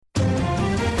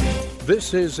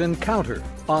This is Encounter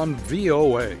on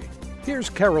VOA. Here's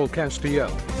Carol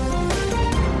Castiel.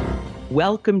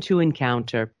 Welcome to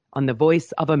Encounter on the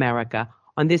Voice of America.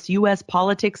 On this U.S.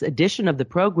 Politics edition of the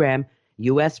program,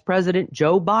 U.S. President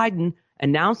Joe Biden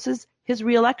announces his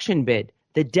re-election bid.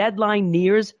 The deadline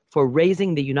nears for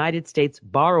raising the United States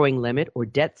borrowing limit or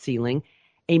debt ceiling.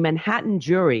 A Manhattan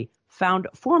jury found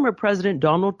former President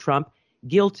Donald Trump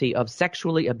guilty of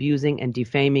sexually abusing and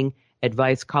defaming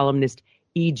advice columnist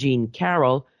E. Jean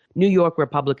Carroll. New York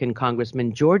Republican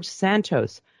Congressman George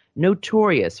Santos,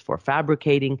 notorious for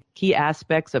fabricating key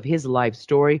aspects of his life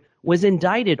story, was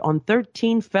indicted on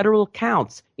 13 federal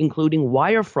counts, including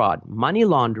wire fraud, money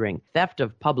laundering, theft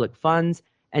of public funds,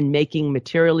 and making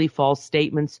materially false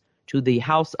statements to the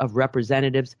House of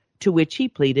Representatives, to which he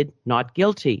pleaded not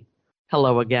guilty.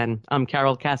 Hello again. I'm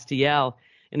Carol Castiel.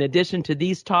 In addition to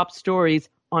these top stories,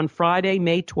 on Friday,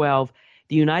 May 12,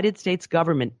 the United States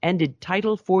government ended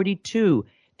Title 42,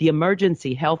 the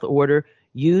emergency health order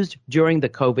used during the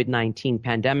COVID-19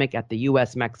 pandemic at the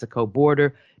U.S.-Mexico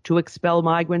border to expel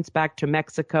migrants back to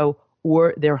Mexico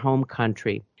or their home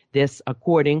country. This,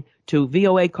 according to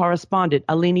VOA correspondent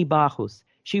Alini Bajus.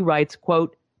 She writes,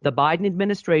 quote, "The Biden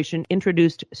administration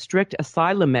introduced strict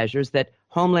asylum measures that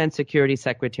Homeland Security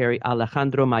Secretary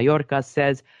Alejandro Mayorkas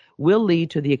says will lead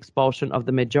to the expulsion of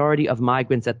the majority of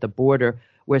migrants at the border,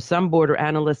 where some border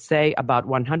analysts say about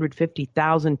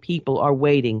 150,000 people are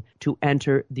waiting to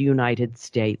enter the United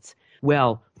States."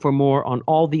 Well, for more on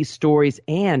all these stories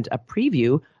and a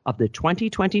preview of the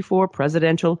 2024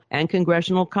 presidential and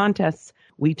congressional contests,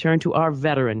 we turn to our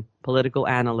veteran political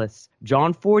analysts.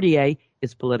 John Fortier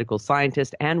is political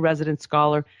scientist and resident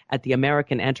scholar at the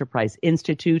American Enterprise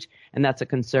Institute, and that's a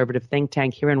conservative think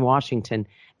tank here in Washington,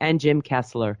 and Jim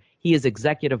Kessler. He is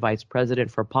executive vice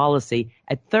president for policy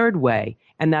at Third Way,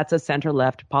 and that's a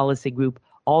center-left policy group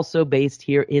also based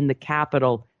here in the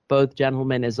Capitol. Both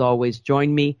gentlemen, as always,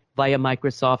 join me via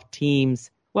Microsoft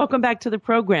Teams. Welcome back to the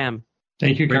program.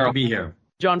 Thank you, Carol. Great to be here.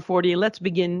 John Fortier, let's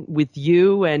begin with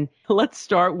you, and let's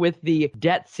start with the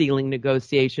debt ceiling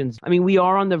negotiations. I mean, we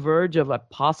are on the verge of a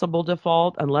possible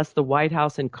default unless the White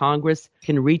House and Congress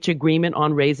can reach agreement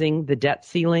on raising the debt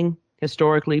ceiling.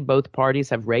 Historically, both parties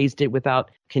have raised it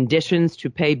without conditions to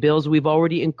pay bills we've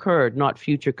already incurred, not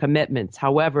future commitments.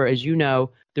 However, as you know,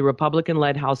 the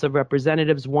Republican-led House of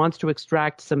Representatives wants to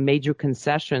extract some major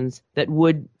concessions that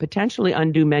would potentially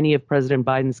undo many of President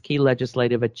Biden's key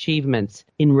legislative achievements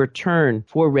in return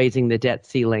for raising the debt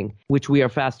ceiling, which we are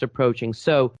fast approaching.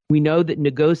 So we know that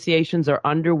negotiations are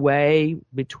underway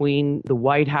between the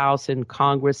White House and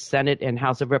Congress, Senate, and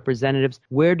House of Representatives.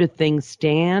 Where do things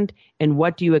stand, and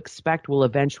what do you expect will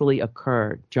eventually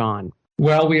occur, John?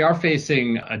 Well, we are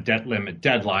facing a debt limit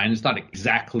deadline. It's not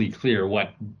exactly clear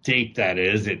what date that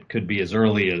is. It could be as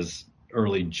early as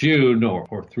early June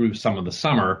or through some of the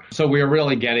summer. So we are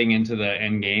really getting into the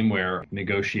end game where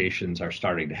negotiations are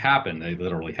starting to happen. They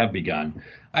literally have begun.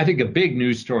 I think a big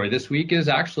news story this week is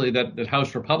actually that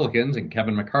House Republicans and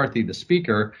Kevin McCarthy, the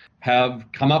Speaker, have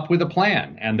come up with a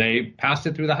plan, and they passed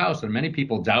it through the House. And many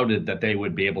people doubted that they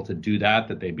would be able to do that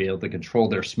they'd be able to control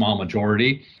their small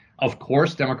majority. Of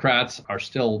course, Democrats are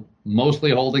still mostly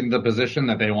holding the position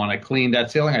that they want to clean debt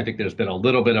ceiling. I think there's been a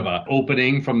little bit of an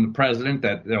opening from the president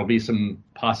that there'll be some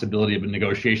possibility of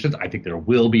negotiations. I think there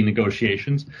will be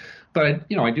negotiations. But,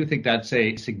 I do think that's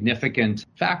a significant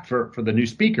fact for the new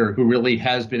speaker, who really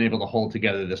has been able to hold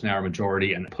together this narrow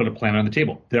majority and put a plan on the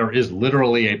table. There is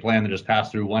literally a plan that has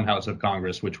passed through one house of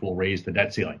Congress, which will raise the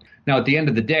debt ceiling. Now, at the end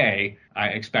of the day, I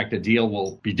expect a deal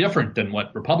will be different than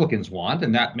what Republicans want,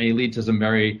 and that may lead to some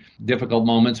very difficult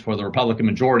moments for the Republican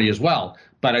majority as well.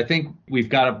 But I think we've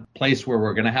got a place where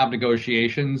we're going to have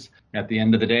negotiations. At the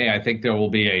end of the day, I think there will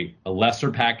be a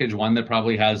lesser package, one that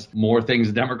probably has more things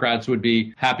the Democrats would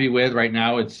be happy with. Right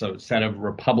now, it's a set of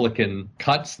Republican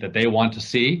cuts that they want to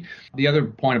see. The other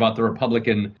point about the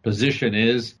Republican position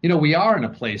is, we are in a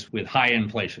place with high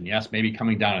inflation. Yes, maybe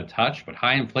coming down a touch, but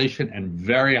high inflation and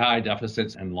very high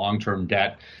deficits and long-term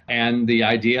debt. And the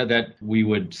idea that we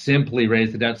would simply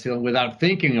raise the debt ceiling without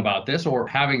thinking about this or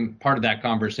having part of that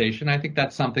conversation, I think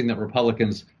that's something that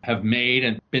Republicans have made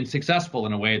and been successful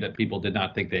in a way that people did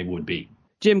not think they would be.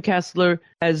 Jim Kessler,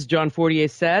 as John Fortier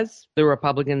says, the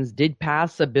Republicans did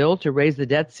pass a bill to raise the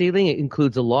debt ceiling. It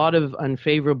includes a lot of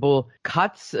unfavorable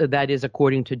cuts. That is,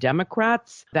 according to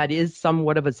Democrats. That is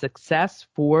somewhat of a success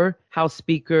for House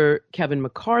Speaker Kevin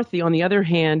McCarthy. On the other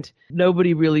hand,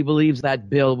 nobody really believes that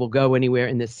bill will go anywhere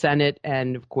in the Senate.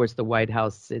 And of course, the White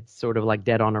House, it's sort of like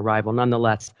dead on arrival.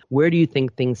 Nonetheless, where do you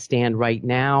think things stand right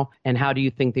now, and how do you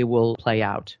think they will play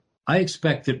out? I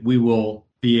expect that we will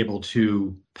be able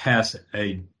to pass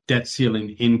a debt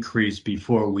ceiling increase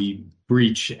before we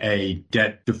breach a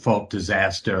debt default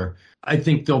disaster. I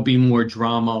think there'll be more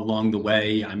drama along the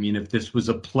way. I mean, if this was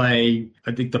a play,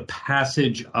 I think the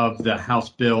passage of the House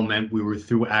bill meant we were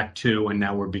through Act 2 and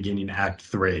now we're beginning Act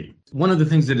 3. One of the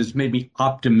things that has made me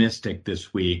optimistic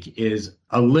this week is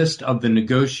a list of the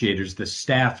negotiators, the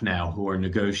staff now who are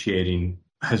negotiating,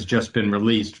 has just been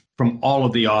released from all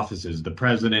of the offices, the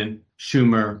president,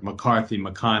 Schumer, McCarthy,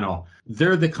 McConnell.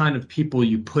 They're the kind of people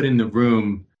you put in the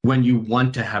room when you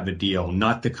want to have a deal,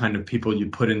 not the kind of people you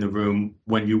put in the room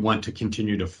when you want to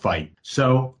continue to fight.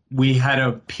 So we had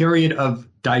a period of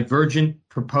divergent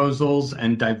proposals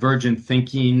and divergent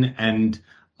thinking and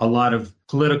a lot of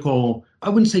political, I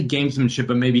wouldn't say gamesmanship,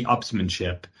 but maybe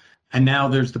upsmanship. And now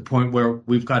there's the point where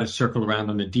we've got to circle around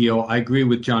on the deal. I agree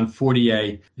with John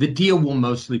Fortier. The deal will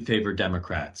mostly favor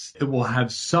Democrats. It will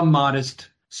have some modest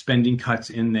spending cuts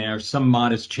in there, some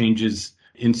modest changes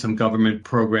in some government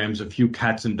programs, a few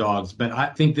cats and dogs. But I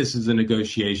think this is a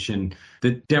negotiation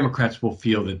that Democrats will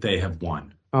feel that they have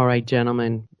won. All right,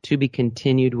 gentlemen, to be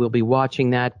continued. We'll be watching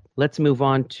that. Let's move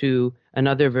on to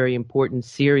another very important,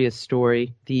 serious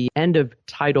story, the end of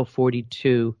Title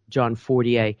 42, John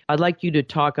Fortier. I'd like you to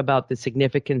talk about the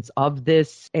significance of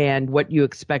this and what you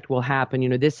expect will happen. You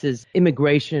know, this is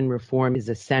immigration reform is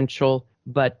essential.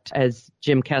 But as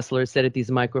Jim Kessler said at these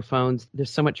microphones,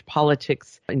 there's so much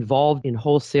politics involved in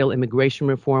wholesale immigration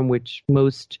reform, which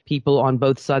most people on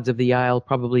both sides of the aisle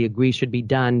probably agree should be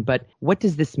done. But what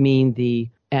does this mean, the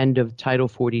end of Title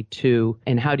 42,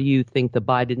 and how do you think the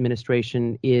Biden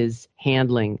administration is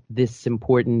handling this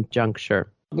important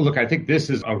juncture? Look, I think this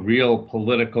is a real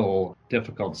political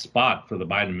difficult spot for the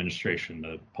Biden administration.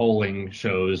 The polling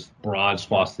shows broad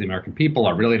swaths of the American people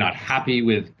are really not happy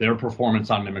with their performance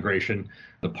on immigration.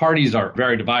 The parties are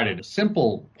very divided. A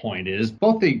simple point is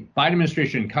both the Biden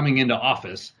administration coming into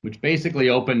office, which basically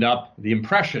opened up the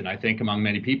impression, I think, among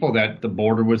many people that the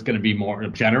border was going to be more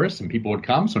generous and people would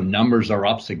come. So numbers are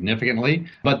up significantly.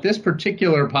 But this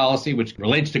particular policy, which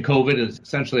relates to COVID, is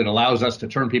essentially it allows us to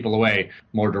turn people away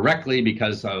more directly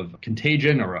because of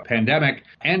contagion or a pandemic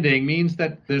ending, means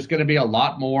that there's going to be a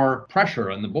lot more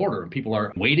pressure on the border. People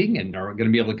are waiting and are going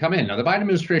to be able to come in. Now, the Biden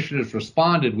administration has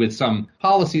responded with some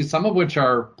policies, some of which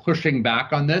are pushing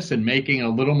back on this and making it a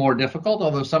little more difficult,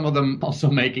 although some of them also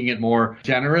making it more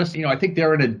generous. You know, I think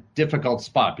they're in a difficult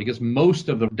spot because most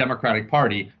of the Democratic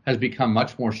Party has become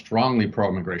much more strongly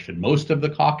pro-immigration. Most of the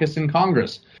caucus in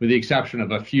Congress, with the exception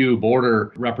of a few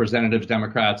border representatives,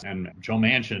 Democrats, and Joe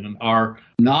Manchin, are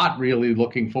not really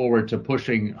looking forward to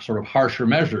pushing sort of harsher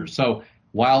measures. So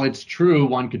while it's true,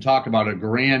 one could talk about a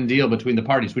grand deal between the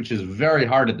parties, which is very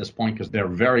hard at this point because they're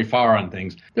very far on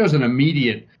things. There's an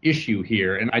immediate issue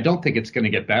here, and I don't think it's going to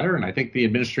get better. And I think the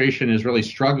administration is really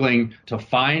struggling to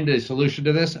find a solution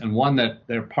to this, and one that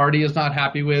their party is not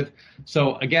happy with.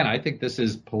 So again, I think this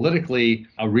is politically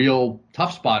a real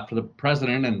tough spot for the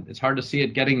president, and it's hard to see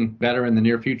it getting better in the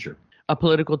near future. A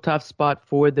political tough spot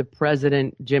for the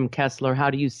president, Jim Kessler. How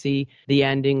do you see the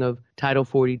ending of Title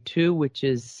 42, which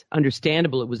is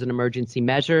understandable? It was an emergency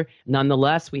measure.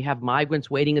 Nonetheless, we have migrants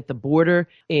waiting at the border.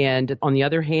 And on the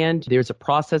other hand, there's a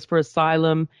process for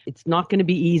asylum. It's not going to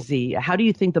be easy. How do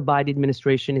you think the Biden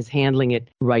administration is handling it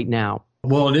right now?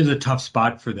 Well, it is a tough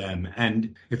spot for them.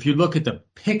 And if you look at the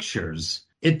pictures,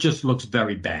 it just looks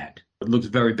very bad. It looks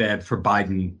very bad for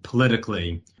Biden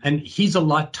politically. And he's a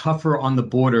lot tougher on the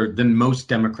border than most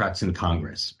Democrats in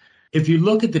Congress. If you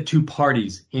look at the two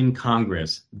parties in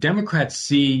Congress, Democrats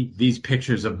see these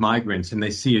pictures of migrants and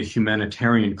they see a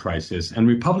humanitarian crisis. And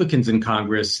Republicans in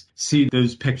Congress see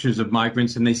those pictures of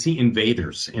migrants and they see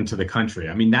invaders into the country.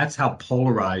 I mean, that's how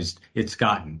polarized it's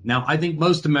gotten. Now, I think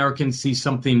most Americans see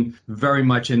something very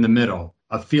much in the middle.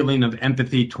 A feeling of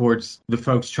empathy towards the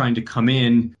folks trying to come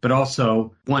in, but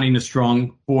also wanting a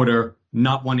strong border,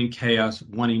 not wanting chaos,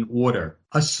 wanting order.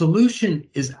 A solution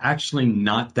is actually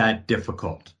not that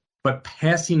difficult, but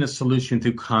passing a solution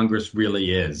through Congress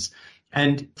really is.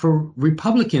 And for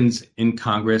Republicans in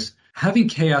Congress, having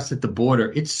chaos at the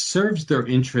border, it serves their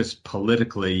interests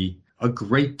politically a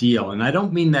great deal. And I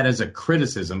don't mean that as a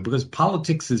criticism, because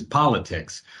politics is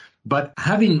politics. But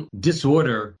having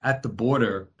disorder at the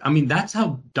border, I mean, that's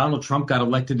how Donald Trump got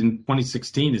elected in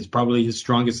 2016. It's probably his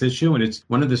strongest issue, and it's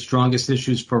one of the strongest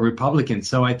issues for Republicans.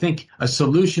 So I think a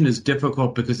solution is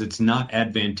difficult because it's not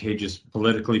advantageous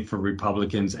politically for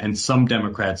Republicans, and some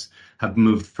Democrats have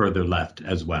moved further left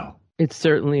as well. It's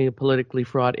certainly a politically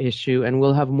fraught issue, and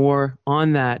we'll have more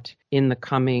on that in the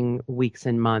coming weeks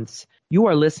and months. You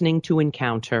are listening to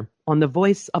Encounter on the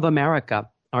Voice of America.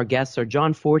 Our guests are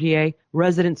John Fortier,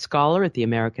 resident scholar at the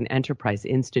American Enterprise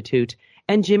Institute,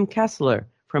 and Jim Kessler,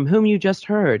 from whom you just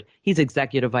heard. He's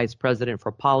Executive Vice President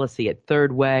for Policy at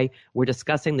Third Way. We're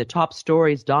discussing the top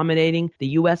stories dominating the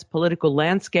U.S. political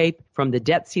landscape, from the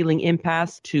debt ceiling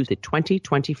impasse to the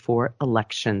 2024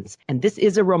 elections. And this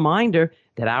is a reminder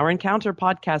that our Encounter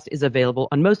podcast is available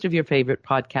on most of your favorite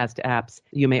podcast apps.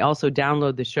 You may also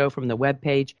download the show from the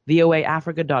webpage,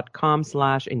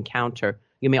 voaafrica.com/encounter.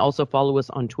 You may also follow us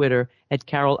on Twitter at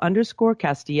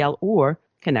Carol_Castiel or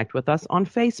connect with us on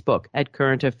Facebook at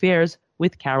Current Affairs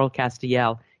with Carol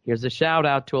Castiel. Here's a shout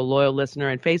out to a loyal listener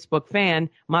and Facebook fan,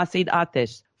 Masid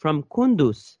Atesh from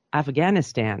Kunduz,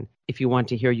 Afghanistan. If you want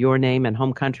to hear your name and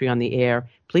home country on the air,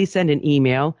 please send an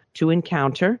email to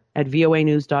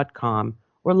encounter@voanews.com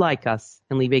or like us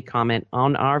and leave a comment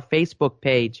on our Facebook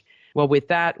page. Well, with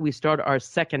that, we start our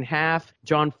second half.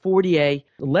 John Fortier,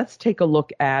 let's take a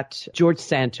look at George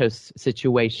Santos'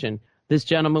 situation. This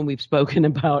gentleman we've spoken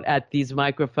about at these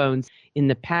microphones in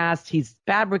the past. He's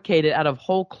fabricated out of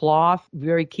whole cloth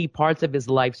very key parts of his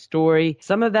life story.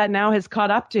 Some of that now has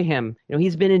caught up to him.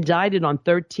 He's been indicted on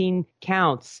 13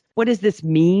 counts. What does this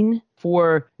mean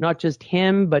for not just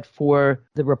him, but for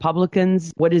the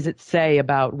Republicans? What does it say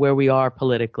about where we are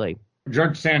politically?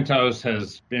 George Santos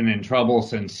has been in trouble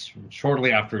since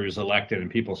shortly after he was elected,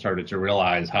 and people started to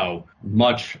realize how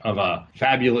much of a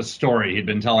fabulous story he'd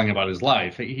been telling about his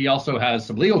life. He also has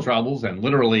some legal troubles and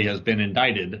literally has been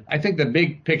indicted. I think the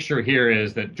big picture here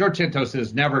is that George Santos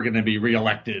is never going to be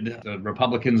reelected. The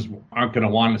Republicans aren't going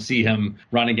to want to see him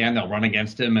run again. They'll run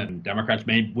against him, and Democrats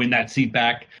may win that seat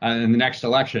back in the next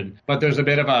election. But there's a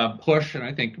bit of a push, and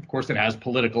I think, of course, it has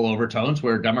political overtones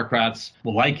where Democrats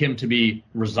will like him to be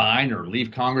resigned or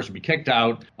leave Congress or be kicked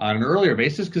out on an earlier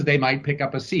basis because they might pick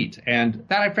up a seat. And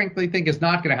that, I frankly think, is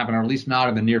not going to happen, or at least not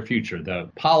in the near future. The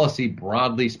policy,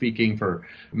 broadly speaking, for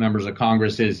members of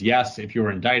Congress is, yes, if you're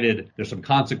indicted, there's some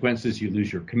consequences. You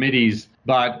lose your committees.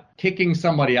 But kicking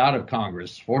somebody out of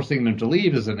Congress, forcing them to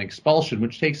leave, is an expulsion,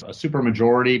 which takes a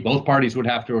supermajority. Both parties would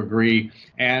have to agree.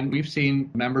 And we've seen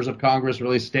members of Congress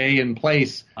really stay in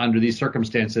place under these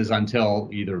circumstances until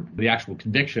either the actual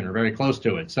conviction or very close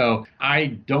to it. So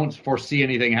I don't foresee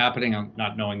anything happening. I'm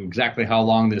not knowing exactly how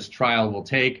long this trial will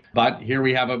take. But here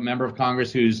we have a member of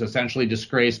Congress who's essentially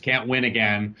disgraced, can't win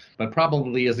again, but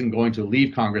probably isn't going to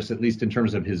leave Congress, at least in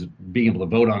terms of his being able to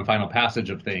vote on final passage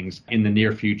of things in the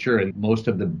near future. And most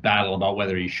of the battle about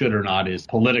whether he should or not is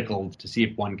political, to see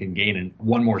if one can gain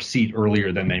one more seat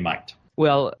earlier than they might.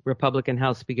 Well, Republican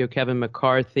House Speaker Kevin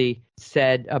McCarthy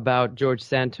said about George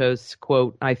Santos,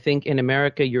 quote, "I think in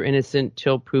America you're innocent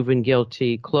till proven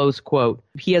guilty," close quote.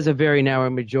 He has a very narrow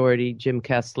majority, Jim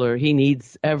Kessler. He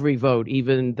needs every vote,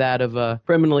 even that of a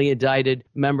criminally indicted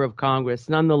member of Congress.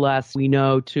 Nonetheless, we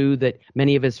know, too, that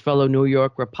many of his fellow New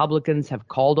York Republicans have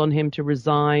called on him to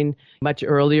resign much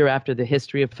earlier after the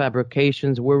history of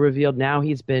fabrications were revealed. Now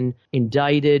he's been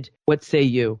indicted. What say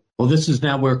you? Well, this is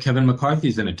now where Kevin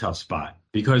McCarthy's in a tough spot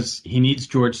because he needs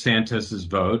George Santos's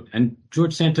vote, and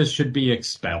George Santos should be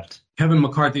expelled. Kevin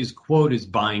McCarthy's quote is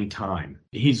buying time.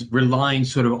 He's relying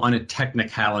sort of on a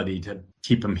technicality to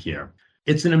keep him here.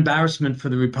 It's an embarrassment for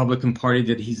the Republican Party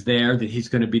that he's there, that he's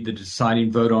going to be the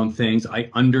deciding vote on things. I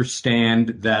understand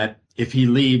that if he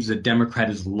leaves, a Democrat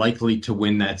is likely to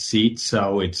win that seat,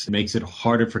 so it makes it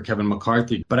harder for Kevin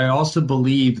McCarthy. But I also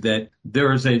believe that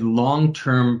there is a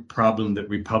long-term problem that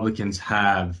Republicans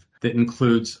have that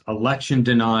includes election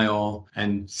denial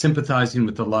and sympathizing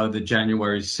with a lot of the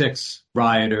January 6th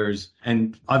rioters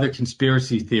and other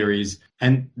conspiracy theories.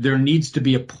 And there needs to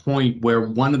be a point where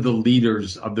one of the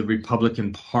leaders of the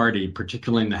Republican Party,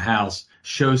 particularly in the House,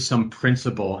 shows some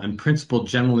principle. And principle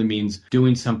generally means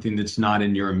doing something that's not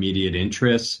in your immediate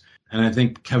interests. And I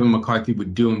think Kevin McCarthy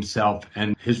would do himself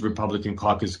and his Republican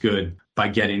caucus good by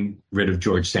getting rid of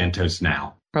George Santos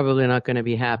now. Probably not going to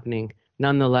be happening.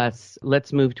 Nonetheless,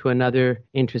 let's move to another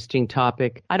interesting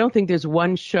topic. I don't think there's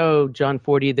one show, John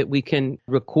Fortier, that we can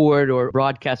record or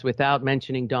broadcast without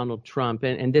mentioning Donald Trump,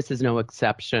 and this is no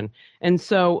exception. And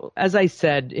so, as I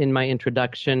said in my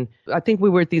introduction, I think we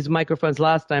were at these microphones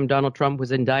last time Donald Trump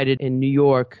was indicted in New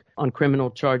York on criminal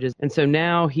charges. And so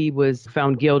now he was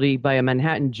found guilty by a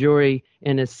Manhattan jury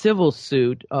in a civil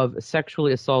suit of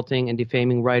sexually assaulting and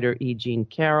defaming writer E. Jean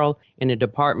Carroll in a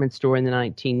department store in the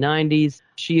 1990s.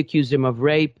 She accused him of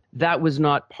rape. That was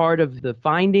not part of the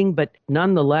finding, but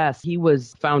nonetheless, he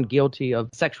was found guilty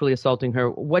of sexually assaulting her.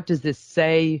 What does this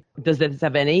say? Does this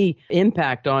have any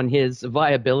impact on his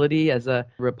viability as a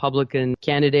Republican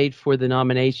candidate for the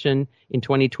nomination in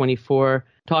 2024?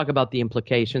 Talk about the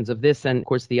implications of this and, of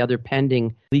course, the other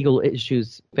pending legal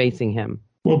issues facing him.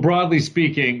 Well, broadly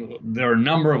speaking, there are a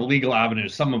number of legal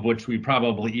avenues, some of which we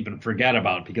probably even forget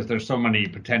about because there's so many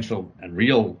potential and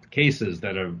real cases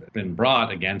that have been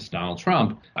brought against Donald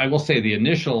Trump. I will say the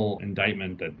initial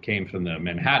indictment that came from the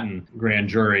Manhattan grand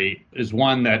jury is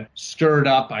one that stirred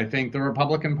up, I think, the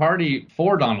Republican Party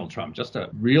for Donald Trump. Just a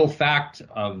real fact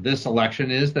of this election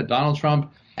is that Donald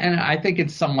Trump, and I think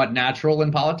it's somewhat natural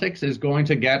in politics, is going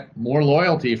to get more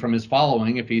loyalty from his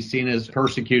following if he's seen as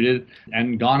persecuted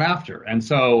and gone after. And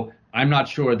so I'm not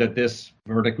sure that this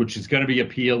verdict, which is going to be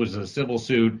appealed, which is a civil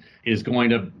suit, is going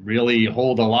to really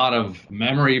hold a lot of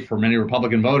memory for many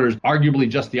Republican voters. Arguably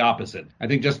just the opposite. I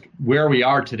think just where we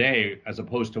are today, as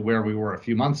opposed to where we were a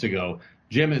few months ago,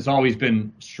 Jim has always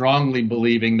been strongly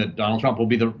believing that Donald Trump will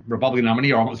be the Republican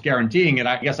nominee, or almost guaranteeing it.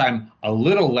 I guess I'm a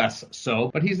little less so,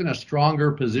 but he's in a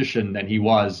stronger position than he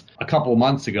was a couple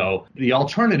months ago. The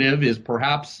alternative is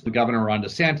perhaps Governor Ron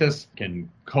DeSantis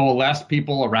can coalesce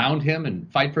people around him and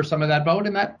fight for some of that vote,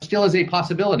 and that still is a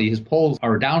possibility. His polls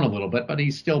are down a little bit, but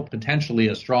he's still potentially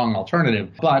a strong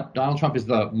alternative. But Donald Trump is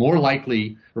the more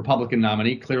likely Republican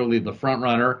nominee, clearly the front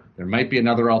runner. There might be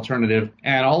another alternative.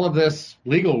 And all of this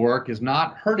legal work is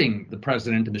not hurting the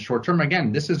president in the short term.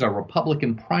 Again, this is a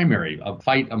Republican primary, a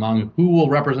fight among who will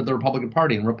represent the Republican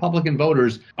Party. And Republican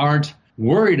voters aren't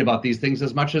worried about these things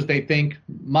as much as they think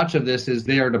much of this is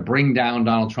there to bring down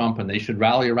Donald Trump, and they should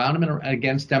rally around him and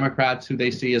against Democrats who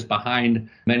they see as behind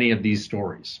many of these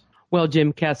stories. Well,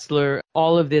 Jim Kessler,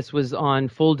 all of this was on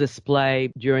full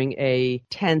display during a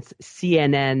tense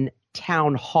CNN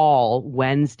town hall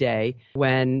Wednesday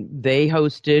when they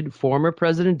hosted former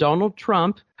President Donald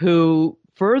Trump, who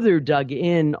further dug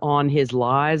in on his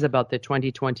lies about the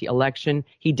 2020 election.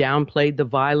 He downplayed the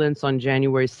violence on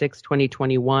January 6,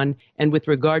 2021. And with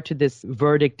regard to this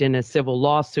verdict in a civil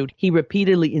lawsuit, he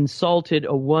repeatedly insulted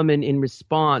a woman in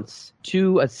response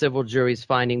to a civil jury's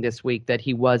finding this week that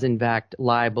he was, in fact,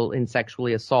 liable in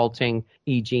sexually assaulting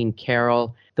E. Jean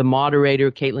Carroll. The moderator,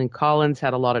 Caitlin Collins,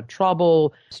 had a lot of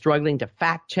trouble struggling to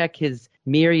fact check his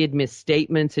myriad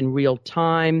misstatements in real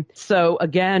time. So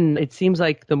again, it seems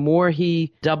like the more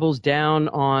he doubles down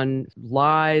on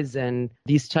lies and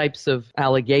these types of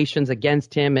allegations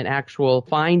against him and actual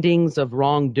findings of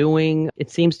wrongdoing,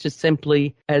 it seems to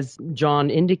simply, as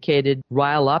John indicated,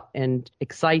 rile up and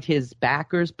excite his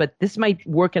backers. But this might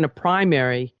work in a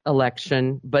primary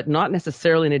election, but not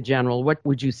necessarily in a general. What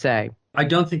would you say? I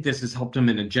don't think this has helped him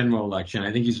in a general election.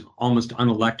 I think he's almost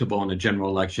unelectable in a general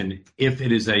election. If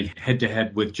it is a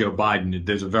head-to-head with Joe Biden,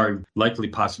 there's a very likely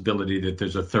possibility that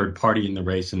there's a third party in the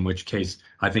race, in which case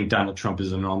I think Donald Trump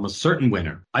is an almost certain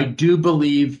winner. I do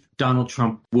believe Donald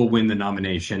Trump will win the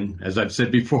nomination, as I've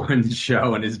said before in the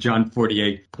show and as John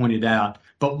Fortier pointed out.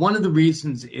 But one of the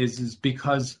reasons is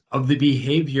because of the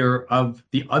behavior of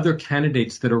the other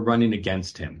candidates that are running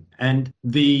against him. And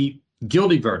the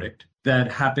guilty verdict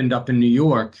that happened up in New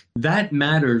York, that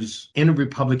matters in a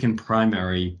Republican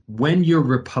primary when your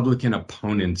Republican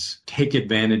opponents take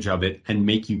advantage of it and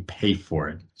make you pay for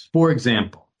it. For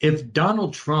example, if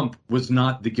Donald Trump was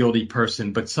not the guilty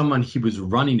person, but someone he was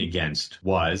running against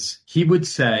was, he would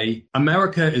say,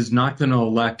 America is not going to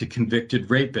elect a convicted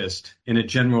rapist in a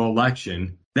general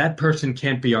election. That person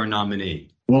can't be our nominee.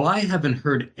 Well, I haven't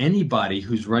heard anybody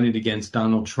who's running against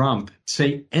Donald Trump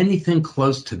say anything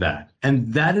close to that.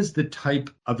 And that is the type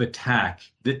of attack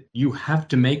that you have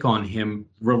to make on him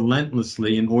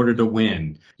relentlessly in order to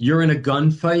win. You're in a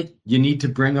gunfight, you need to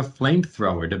bring a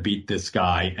flamethrower to beat this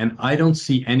guy. And I don't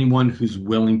see anyone who's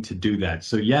willing to do that.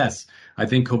 So yes, I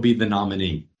think he'll be the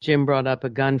nominee. Jim brought up a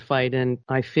gunfight, and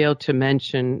I failed to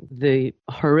mention the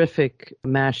horrific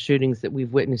mass shootings that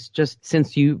we've witnessed just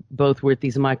since you both were at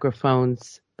these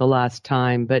microphones the last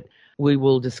time. But we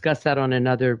will discuss that on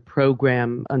another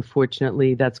program.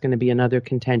 Unfortunately, that's going to be another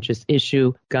contentious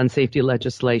issue, gun safety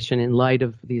legislation, in light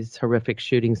of these horrific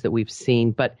shootings that we've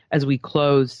seen. But as we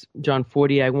close, John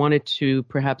Fortier, I wanted to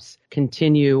perhaps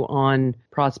continue on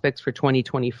prospects for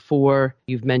 2024.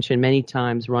 You've mentioned many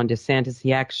times Ron DeSantis.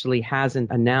 He actually hasn't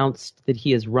announced that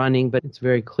he is running, but it's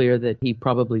very clear that he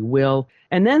probably will.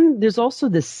 And then there's also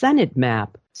the Senate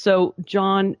map. So,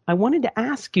 John, I wanted to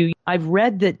ask you, I've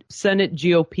read that Senate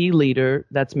GOP leader,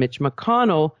 that's Mitch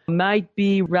McConnell, might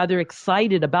be rather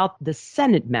excited about the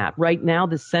Senate map. Right now,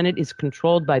 the Senate is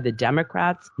controlled by the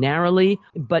Democrats narrowly,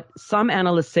 but some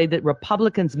analysts say that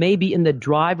Republicans may be in the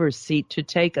driver's seat to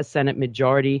take a Senate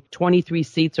majority. 23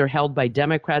 seats are held by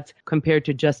Democrats compared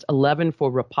to just 11 for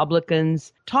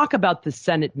Republicans. Talk about the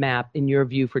Senate map in your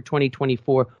view for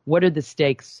 2024. What are the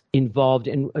stakes involved,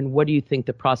 and what do you think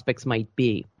the prospects might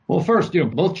be? Well, first,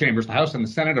 both chambers, the House and the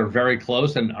Senate, are very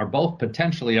close and are both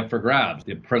potentially up for grabs.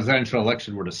 The presidential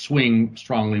election were to swing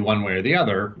strongly one way or the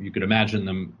other, you could imagine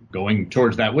them going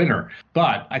towards that winner.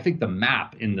 But I think the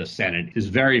map in the Senate is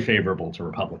very favorable to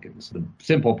Republicans. The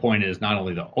simple point is not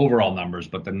only the overall numbers,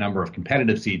 but the number of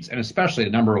competitive seats, and especially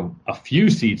a few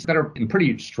seats that are in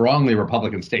pretty strongly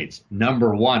Republican states.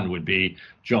 Number one would be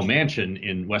Joe Manchin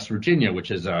in West Virginia,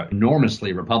 which is an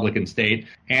enormously Republican state.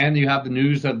 And you have the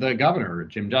news of the governor,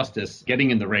 Jim Justice,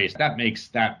 getting in the race. That makes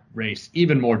that race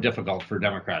even more difficult for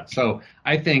Democrats. So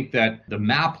I think that the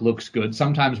map looks good.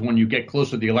 Sometimes when you get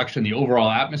closer to the election, the overall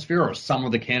atmosphere or some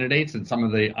of the candidates and some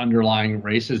of the underlying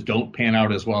races don't pan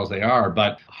out as well as they are.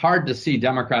 But hard to see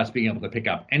Democrats being able to pick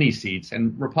up any seats,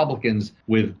 and Republicans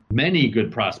with many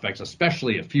good prospects,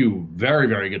 especially a few very,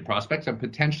 very good prospects, and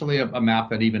potentially a map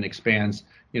that even expands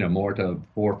more to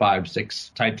 4, 5,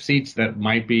 6 type seats that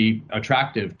might be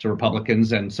attractive to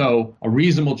Republicans. And so a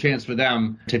reasonable chance for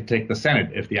them to take the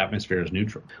Senate if the atmosphere is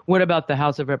neutral. What about the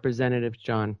House of Representatives,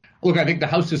 John? Look, I think the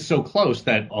House is so close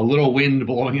that a little wind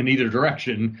blowing in either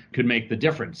direction could make the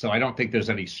difference. So I don't think there's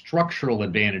any structural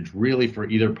advantage really for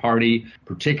either party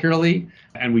particularly.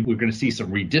 And we're going to see some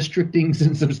redistrictings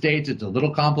in some states. It's a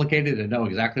little complicated to know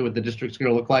exactly what the district's going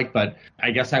to look like. But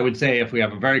I guess I would say if we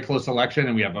have a very close election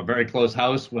and we have a very close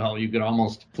House, well, you could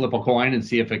almost flip a coin and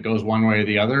see if it goes one way or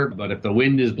the other. But if the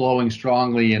wind is blowing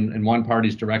strongly in one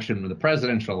party's direction with the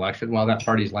presidential election, well, that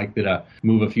party's likely to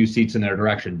move a few seats in their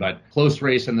direction. But close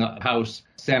race in the House,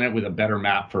 Senate with a better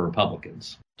map for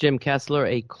Republicans. Jim Kessler,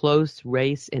 a close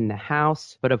race in the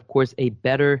House, but of course a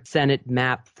better Senate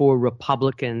map for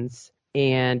Republicans.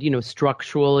 And,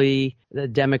 structurally, the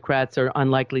Democrats are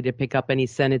unlikely to pick up any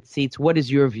Senate seats. What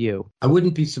is your view? I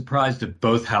wouldn't be surprised if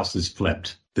both houses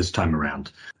flipped this time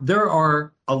around. There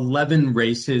are 11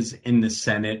 races in the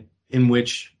Senate in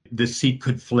which the seat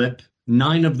could flip.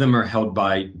 9 of them are held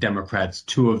by Democrats.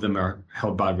 2 of them are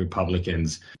held by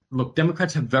Republicans. Look,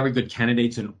 Democrats have very good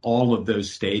candidates in all of those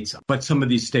states, but some of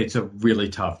these states are really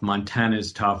tough. Montana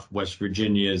is tough. West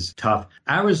Virginia is tough.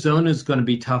 Arizona is going to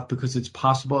be tough because it's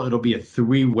possible it'll be a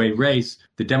 3-way race.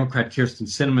 The Democrat Kyrsten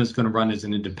Sinema is going to run as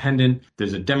an independent.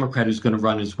 There's a Democrat who's going to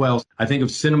run as well. I think if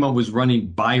Sinema was running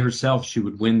by herself, she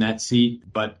would win that seat.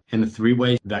 But in a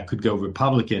 3-way, that could go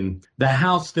Republican. The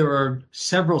House, there are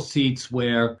several seats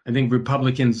where I think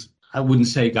Republicans, I wouldn't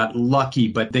say got lucky,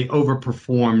 but they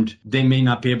overperformed. They may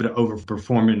not be able to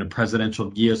overperform in a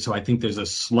presidential year. So I think there's a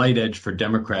slight edge for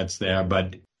Democrats there.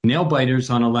 But nail biters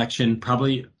on election,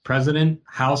 probably President,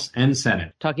 House, and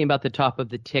Senate. Talking about the top of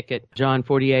the ticket, John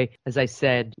Fortier, as I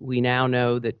said, we now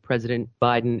know that President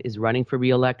Biden is running for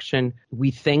re-election.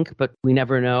 We think, but we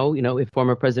never know, if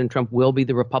former President Trump will be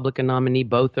the Republican nominee.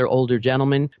 Both are older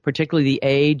gentlemen. Particularly the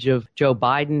age of Joe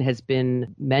Biden has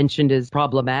been mentioned as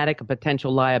problematic, a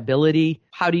potential liability.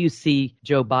 How do you see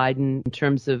Joe Biden in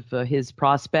terms of his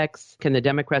prospects? Can the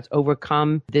Democrats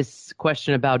overcome this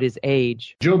question about his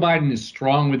age? Joe Biden is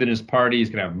strong within his party. He's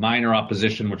going to have minor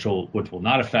opposition, which will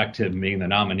not affect him being the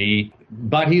nominee.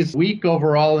 But he's weak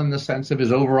overall in the sense of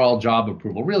his overall job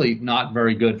approval. Really not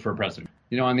very good for a president.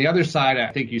 On the other side, I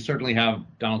think you certainly have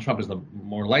Donald Trump as the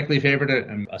more likely favorite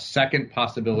and a second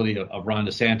possibility of Ron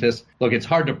DeSantis. Look, it's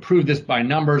hard to prove this by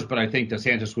numbers, but I think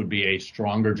DeSantis would be a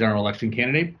stronger general election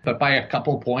candidate, but by a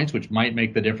couple points, which might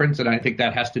make the difference. And I think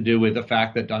that has to do with the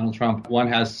fact that Donald Trump, 1,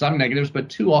 has some negatives, but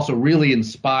 2, also really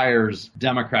inspires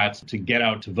Democrats to get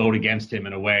out to vote against him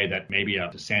in a way that maybe a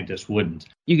DeSantis wouldn't.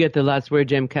 You get the last word,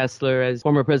 Jim Kessler. As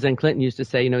former President Clinton used to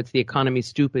say, it's the economy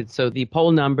stupid. So the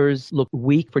poll numbers look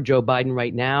weak for Joe Biden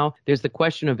right now. There's the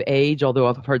question of age, although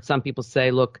I've heard some people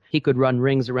say, look, he could run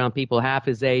rings around people half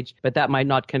his age, but that might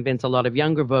not convince a lot of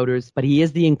younger voters. But he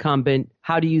is the incumbent.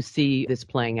 How do you see this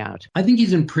playing out? I think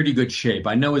he's in pretty good shape.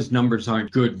 I know his numbers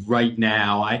aren't good right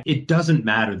now. It doesn't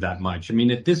matter that much. I mean,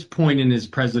 at this point in his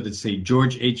presidency,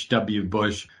 George H.W.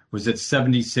 Bush was at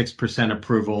 76%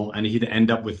 approval, and he'd end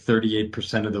up with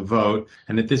 38% of the vote.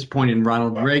 And at this point in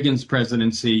Ronald Reagan's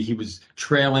presidency, he was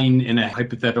trailing in a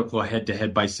hypothetical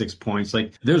head-to-head by 6 points.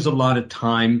 There's a lot of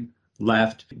time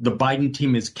left. The Biden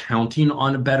team is counting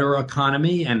on a better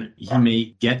economy, and he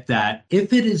may get that.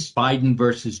 If it is Biden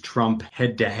versus Trump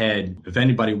head-to-head, if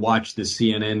anybody watched the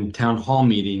CNN town hall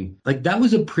meeting, that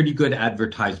was a pretty good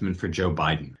advertisement for Joe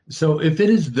Biden. So if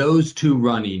it is those two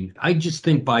running, I just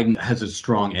think Biden has a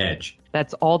strong edge.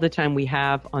 That's all the time we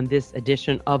have on this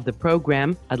edition of the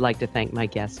program. I'd like to thank my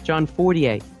guest, John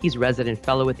Fortier. He's resident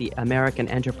fellow at the American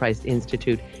Enterprise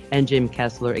Institute, and Jim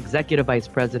Kessler, Executive Vice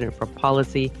President for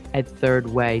Policy at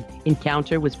Third Way.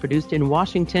 Encounter was produced in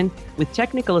Washington with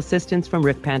technical assistance from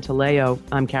Rick Pantaleo.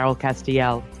 I'm Carol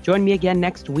Castiel. Join me again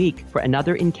next week for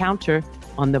another Encounter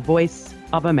on the Voice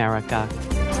of America.